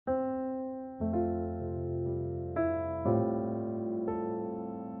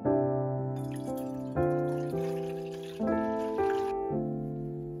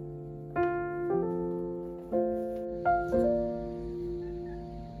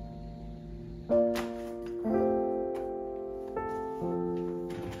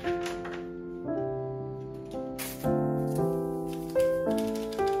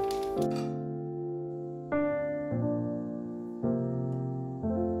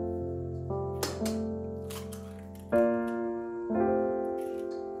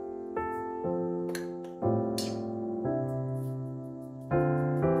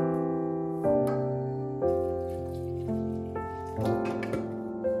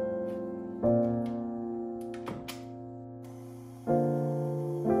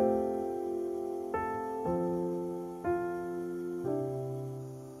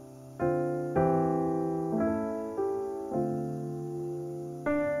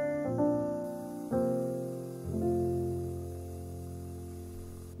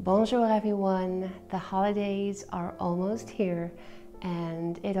Bonjour everyone! The holidays are almost here,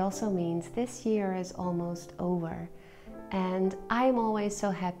 and it also means this year is almost over. And I'm always so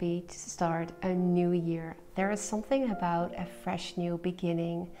happy to start a new year. There is something about a fresh new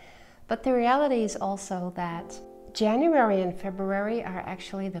beginning. But the reality is also that January and February are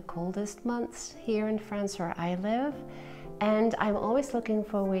actually the coldest months here in France where I live. And I'm always looking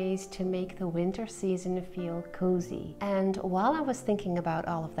for ways to make the winter season feel cozy. And while I was thinking about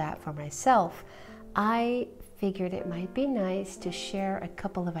all of that for myself, I figured it might be nice to share a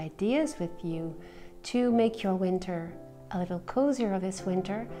couple of ideas with you to make your winter a little cozier this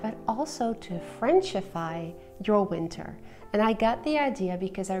winter, but also to Frenchify your winter. And I got the idea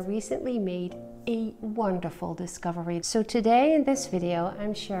because I recently made a wonderful discovery. So today in this video,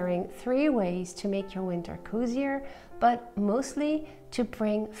 I'm sharing 3 ways to make your winter cozier, but mostly to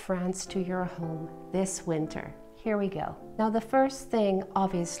bring France to your home this winter. Here we go. Now the first thing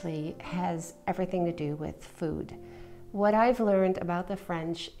obviously has everything to do with food. What I've learned about the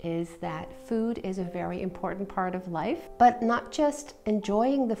French is that food is a very important part of life, but not just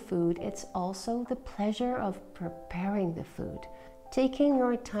enjoying the food, it's also the pleasure of preparing the food. Taking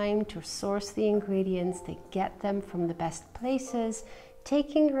your time to source the ingredients, to get them from the best places,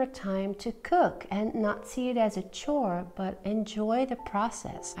 taking your time to cook and not see it as a chore, but enjoy the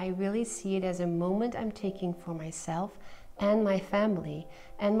process. I really see it as a moment I'm taking for myself and my family,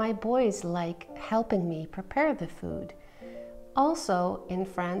 and my boys like helping me prepare the food. Also, in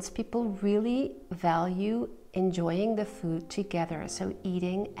France, people really value enjoying the food together, so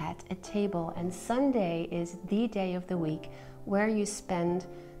eating at a table. And Sunday is the day of the week where you spend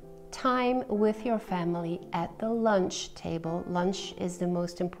time with your family at the lunch table. Lunch is the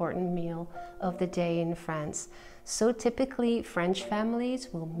most important meal of the day in France. So typically, French families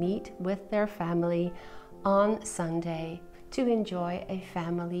will meet with their family on Sunday to enjoy a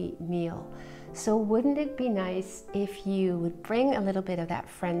family meal. So wouldn't it be nice if you would bring a little bit of that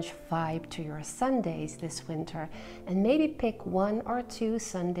French vibe to your Sundays this winter, and maybe pick 1 or 2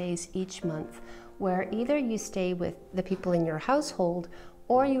 Sundays each month where either you stay with the people in your household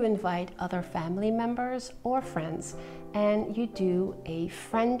or you invite other family members or friends and you do a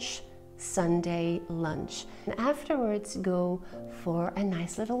French Sunday lunch. And afterwards go for a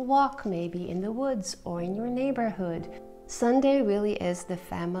nice little walk, maybe in the woods or in your neighborhood. Sunday really is the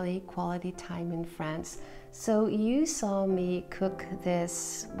family quality time in France. So you saw me cook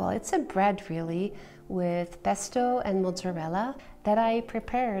this, well, it's a bread really, with pesto and mozzarella that I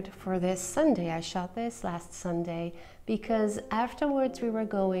prepared for this Sunday. I shot this last Sunday because afterwards we were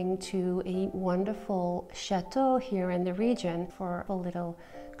going to a wonderful chateau here in the region for a little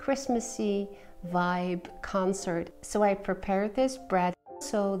Christmassy vibe concert. So I prepared this bread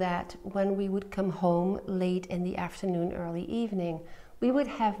so that when we would come home late in the afternoon, early evening, we would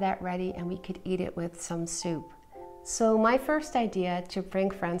have that ready and we could eat it with some soup. So my first idea to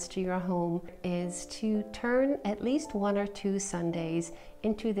bring France to your home is to turn at least 1 or 2 Sundays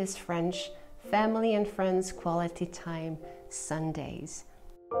into this French family and friends quality time Sundays.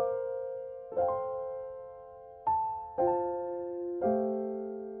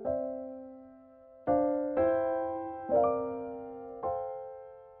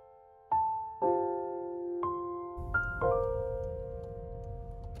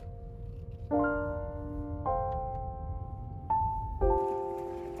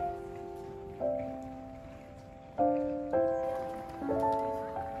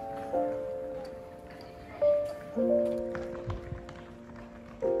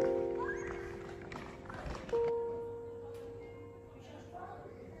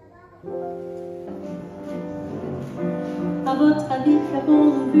 À votre avis,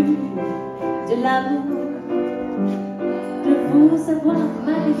 qu'avons-nous vu de l'amour, de vous avoir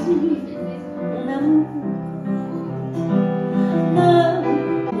mal dit mon amour? Me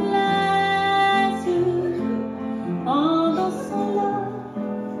laisse en dansant la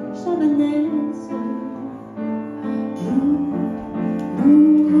javanaise.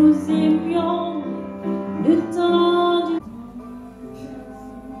 Nous aimions le temps du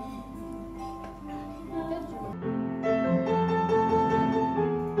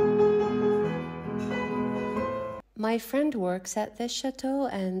My friend works at this chateau,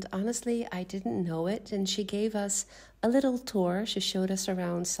 and honestly, I didn't know it, and she gave us a little tour. She showed us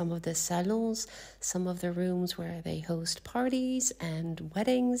around some of the salons, some of the rooms where they host parties and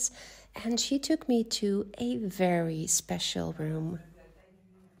weddings, and she took me to a very special room.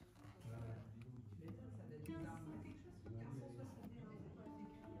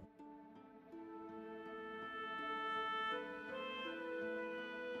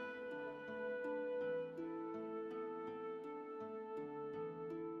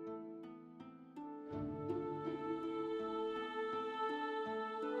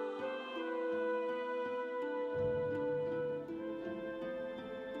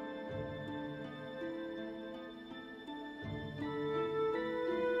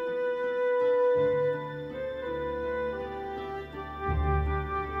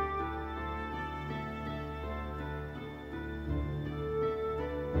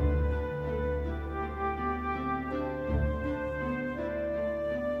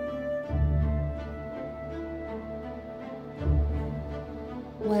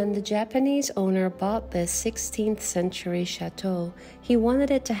 When the Japanese owner bought this 16th century chateau, he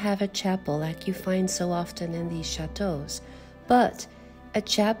wanted it to have a chapel like you find so often in these chateaus. But a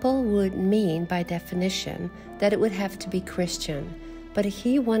chapel would mean, by definition, that it would have to be Christian. But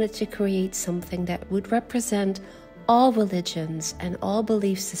he wanted to create something that would represent all religions and all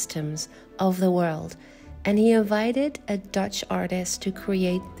belief systems of the world. And he invited a Dutch artist to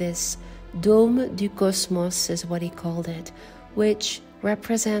create this Dôme du Cosmos, is what he called it, which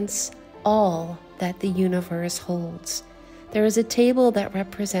represents all that the universe holds. There is a table that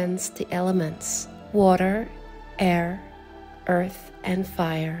represents the elements: water, air, earth, and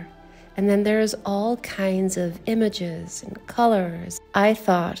fire. And then there's all kinds of images and colors. I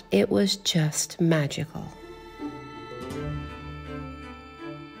thought it was just magical.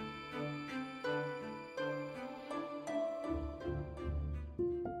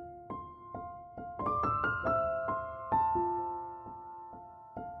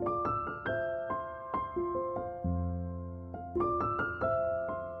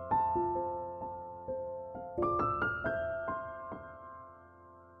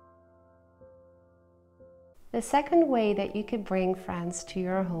 The second way that you could bring France to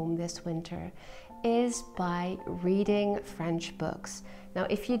your home this winter is by reading French books. Now,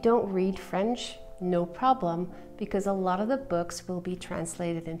 if you don't read French, no problem, because a lot of the books will be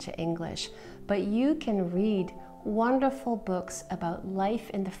translated into English. But you can read wonderful books about life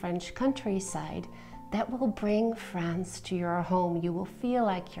in the French countryside that will bring France to your home. You will feel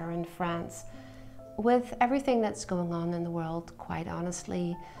like you're in France. With everything that's going on in the world, quite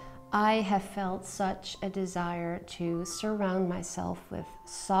honestly, I have felt such a desire to surround myself with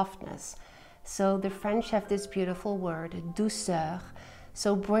softness. So the French have this beautiful word, douceur.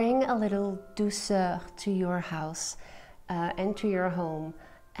 So bring a little douceur to your house and to your home.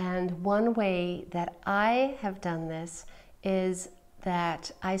 And one way that I have done this is that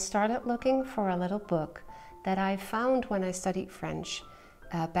I started looking for a little book that I found when I studied French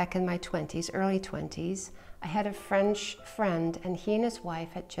back in my 20s, early 20s. I had a French friend, and he and his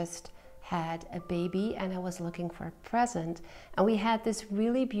wife had just had a baby, and I was looking for a present. And we had this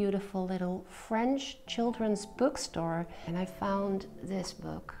really beautiful little French children's bookstore, and I found this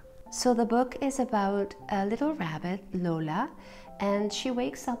book. So the book is about a little rabbit, Lola, and she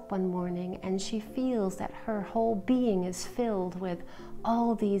wakes up one morning and she feels that her whole being is filled with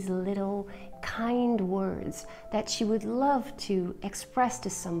all these little kind words that she would love to express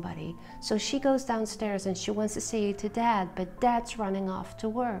to somebody. So she goes downstairs and she wants to say it to Dad, but Dad's running off to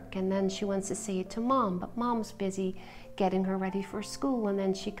work. And then she wants to say it to Mom, but Mom's busy getting her ready for school. And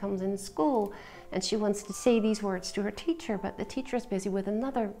then she comes in school and she wants to say these words to her teacher, but the teacher's busy with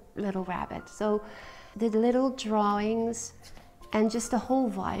another little rabbit. So the little drawings and just the whole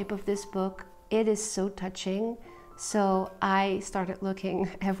vibe of this book, it is so touching. So I started looking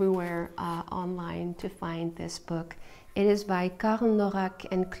everywhere online to find this book. It is by Karl Norak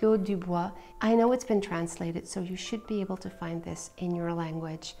and Claude Dubois. I know it's been translated, so you should be able to find this in your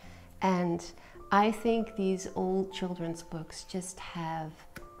language. And I think these old children's books just have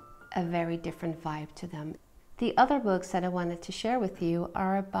a very different vibe to them. The other books that I wanted to share with you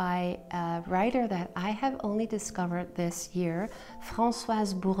are by a writer that I have only discovered this year,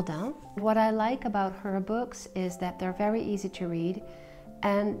 Françoise Bourdin. What I like about her books is that they're very easy to read,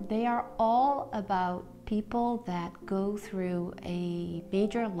 and they are all about people that go through a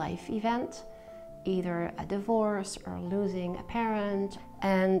major life event, either a divorce or losing a parent,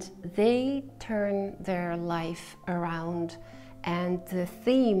 and they turn their life around. And the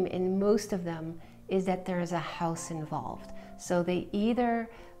theme in most of them is that there is a house involved. So they either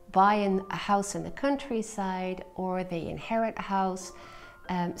buy a house in the countryside or they inherit a house.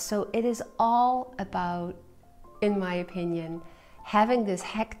 So it is all about, in my opinion, having this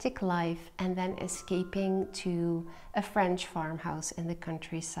hectic life and then escaping to a French farmhouse in the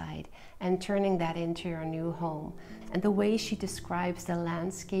countryside and turning that into your new home. And the way she describes the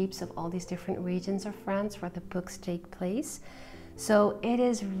landscapes of all these different regions of France where the books take place. So it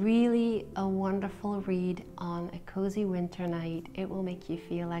is really a wonderful read on a cozy winter night. It will make you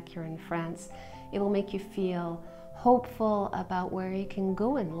feel like you're in France. It will make you feel hopeful about where you can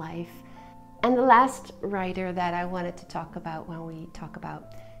go in life. And the last writer that I wanted to talk about when we talk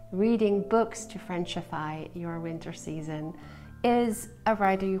about reading books to Frenchify your winter season is a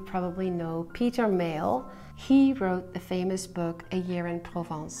writer you probably know, Peter Mayle. He wrote the famous book, A Year in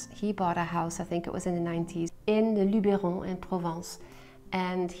Provence. He bought a house, I think it was in the 90s, in the Luberon in Provence.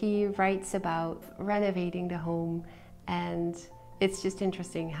 And he writes about renovating the home, and it's just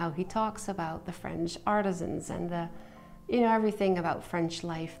interesting how he talks about the French artisans and everything about French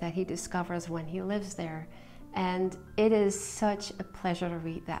life that he discovers when he lives there. and it is such a pleasure to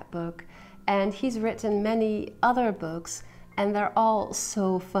read that book. And he's written many other books, and they're all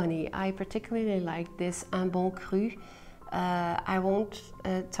so funny. I particularly like this Un Bon Cru. I won't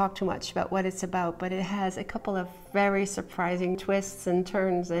talk too much about what it's about, but it has a couple of very surprising twists and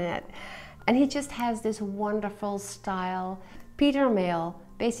turns in it. And he just has this wonderful style. Peter Mayle,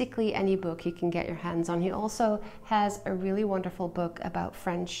 basically any book you can get your hands on. He also has a really wonderful book about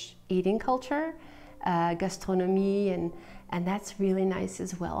French eating culture, gastronomie, and that's really nice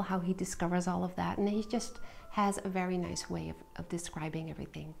as well, how he discovers all of that. And he just has a very nice way of describing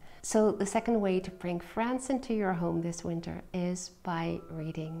everything. So the second way to bring France into your home this winter is by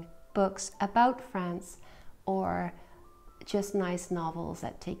reading books about France or just nice novels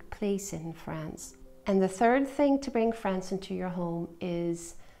that take place in France. And the third thing to bring France into your home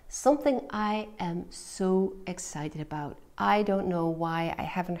is something I am so excited about. I don't know why I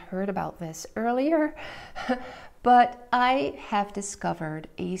haven't heard about this earlier, but I have discovered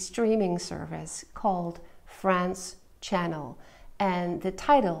a streaming service called France Channel. And the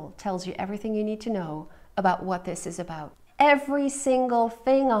title tells you everything you need to know about what this is about. Every single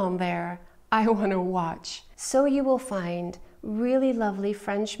thing on there I want to watch. So you will find really lovely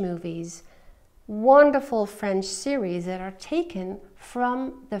French movies, wonderful French series that are taken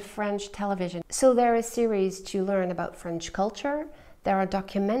from the French television. So there are series to learn about French culture. There are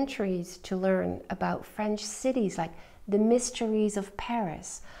documentaries to learn about French cities like The Mysteries of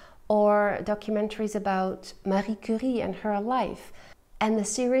Paris, or documentaries about Marie Curie and her life. And the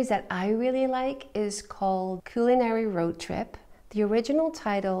series that I really like is called Culinary Road Trip. The original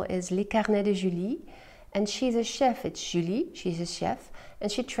title is Les Carnets de Julie, and she's a chef. It's Julie, she's a chef,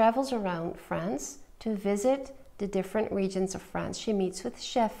 and she travels around France to visit the different regions of France. She meets with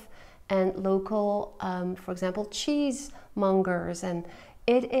chefs and local, for example, cheesemongers, and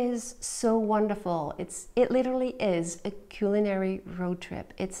it is so wonderful. It literally is a culinary road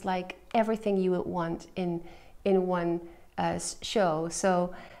trip. It's like everything you would want in one show.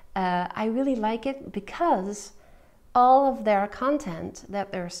 So I really like it because all of their content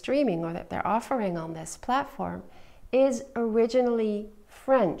that they're streaming or that they're offering on this platform is originally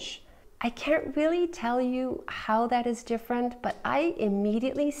French. I can't really tell you how that is different, but I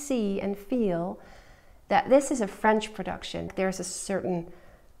immediately see and feel that this is a French production. There's a certain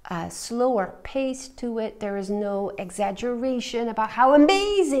slower pace to it. There is no exaggeration about how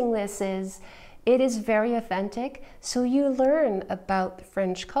amazing this is. It is very authentic. So you learn about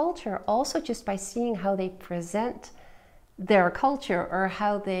French culture also just by seeing how they present their culture or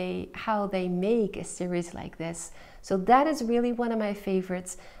how they make a series like this. So that is really one of my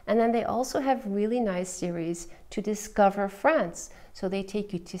favorites. And then they also have really nice series to discover France. So they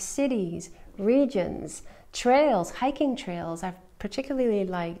take you to cities, regions, trails, hiking trails. I've particularly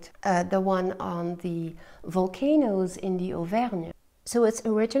liked the one on the volcanoes in the Auvergne. So it's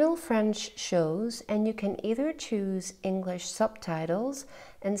original French shows, and you can either choose English subtitles,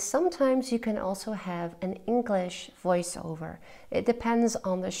 and sometimes you can also have an English voiceover. It depends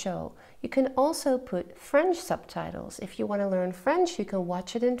on the show. You can also put French subtitles. If you want to learn French, you can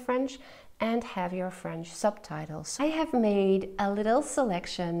watch it in French and have your French subtitles. I have made a little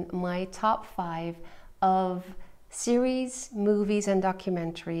selection, my top 5 of series, movies, and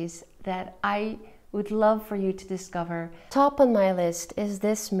documentaries that I would love for you to discover. Top on my list is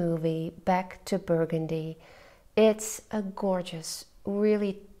this movie, Back to Burgundy. It's a gorgeous,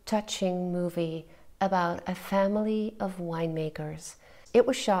 really touching movie about a family of winemakers. It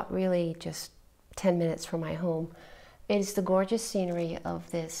was shot really just 10 minutes from my home. It's the gorgeous scenery of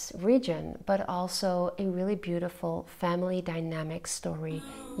this region, but also a really beautiful family dynamic story.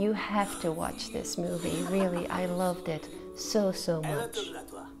 You have to watch this movie, really. I loved it so much.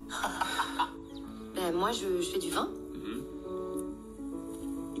 Moi, je fais du vin.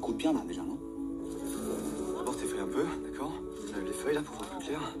 Il croûte bien là déjà, non? D'abord t'effeuilles un peu, d'accord? Lève les feuilles là pour voir plus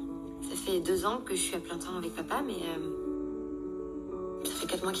clair. Ça fait 2 ans que je suis à plein temps avec papa, mais ça fait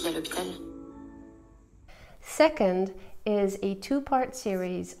 4 mois qu'il est à l'hôpital. Second is a 2-part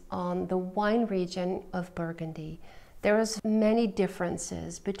series on the wine region of Burgundy. There is many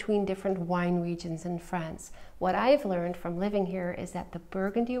differences between different wine regions in France. What I've learned from living here is that the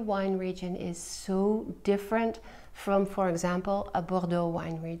Burgundy wine region is so different from, for example, a Bordeaux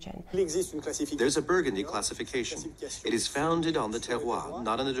wine region. There's a Burgundy classification. It is founded on the terroir,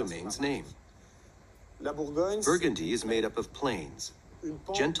 not on the domain's name. Burgundy is made up of plains,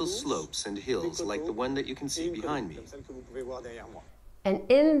 gentle slopes and hills like the one that you can see behind me. And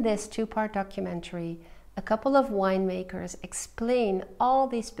in this 2-part documentary, a couple of winemakers explain all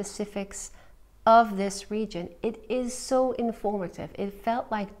the specifics of this region. It is so informative. It felt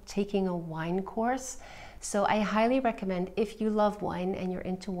like taking a wine course So I highly recommend, if you love wine and you're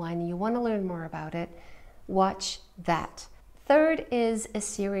into wine and you want to learn more about it, watch that. Third is a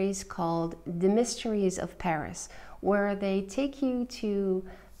series called The Mysteries of Paris, where they take you to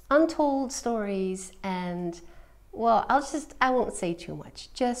untold stories and, well, I won't say too much.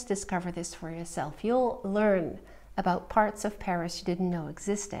 Just discover this for yourself. You'll learn about parts of Paris you didn't know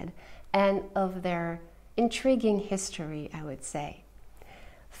existed and of their intriguing history, I would say.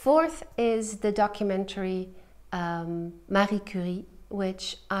 Fourth is the documentary Marie Curie,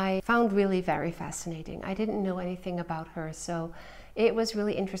 which I found really very fascinating. I didn't know anything about her, so it was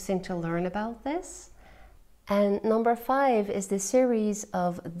really interesting to learn about this. And number 5 is the series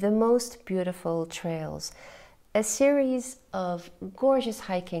of The Most Beautiful Trails, a series of gorgeous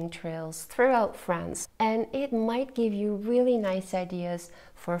hiking trails throughout France. And it might give you really nice ideas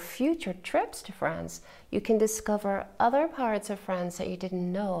for future trips to France. You can discover other parts of France that you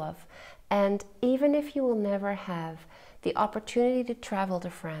didn't know of. And even if you will never have the opportunity to travel to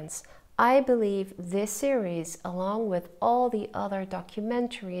France, I believe this series, along with all the other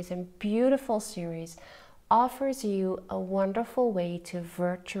documentaries and beautiful series, offers you a wonderful way to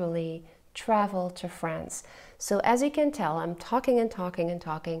virtually travel to France. So as you can tell, I'm talking and talking and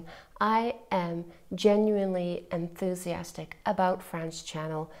talking. I am genuinely enthusiastic about France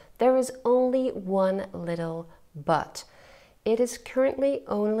channel. There is only one little but. It is currently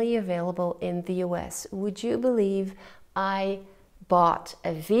only available in the US. Would you believe I bought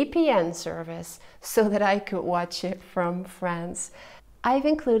a VPN service so that I could watch it from France? I've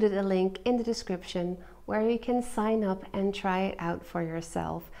included a link in the description where you can sign up and try it out for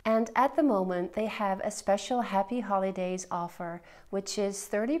yourself. And at the moment, they have a special Happy Holidays offer, which is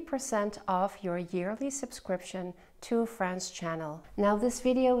 30% off your yearly subscription to France channel. Now, this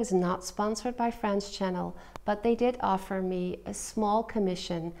video is not sponsored by France channel, but they did offer me a small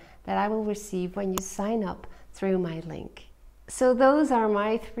commission that I will receive when you sign up through my link. So those are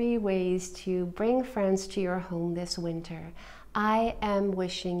my 3 ways to bring France to your home this winter. I am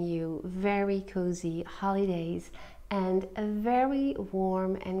wishing you very cozy holidays and a very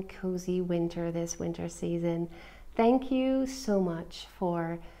warm and cozy winter this winter season. Thank you so much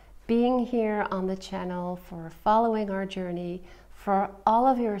for being here on the channel, for following our journey, for all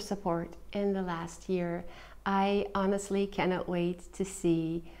of your support in the last year. I honestly cannot wait to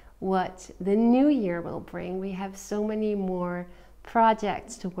see what the new year will bring. We have so many more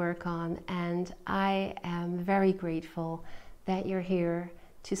projects to work on, and I am very grateful that you're here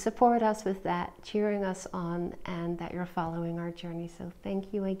to support us with that, cheering us on, and that you're following our journey. So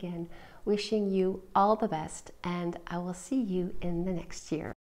thank you again. Wishing you all the best, and I will see you in the next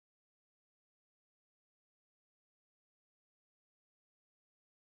year.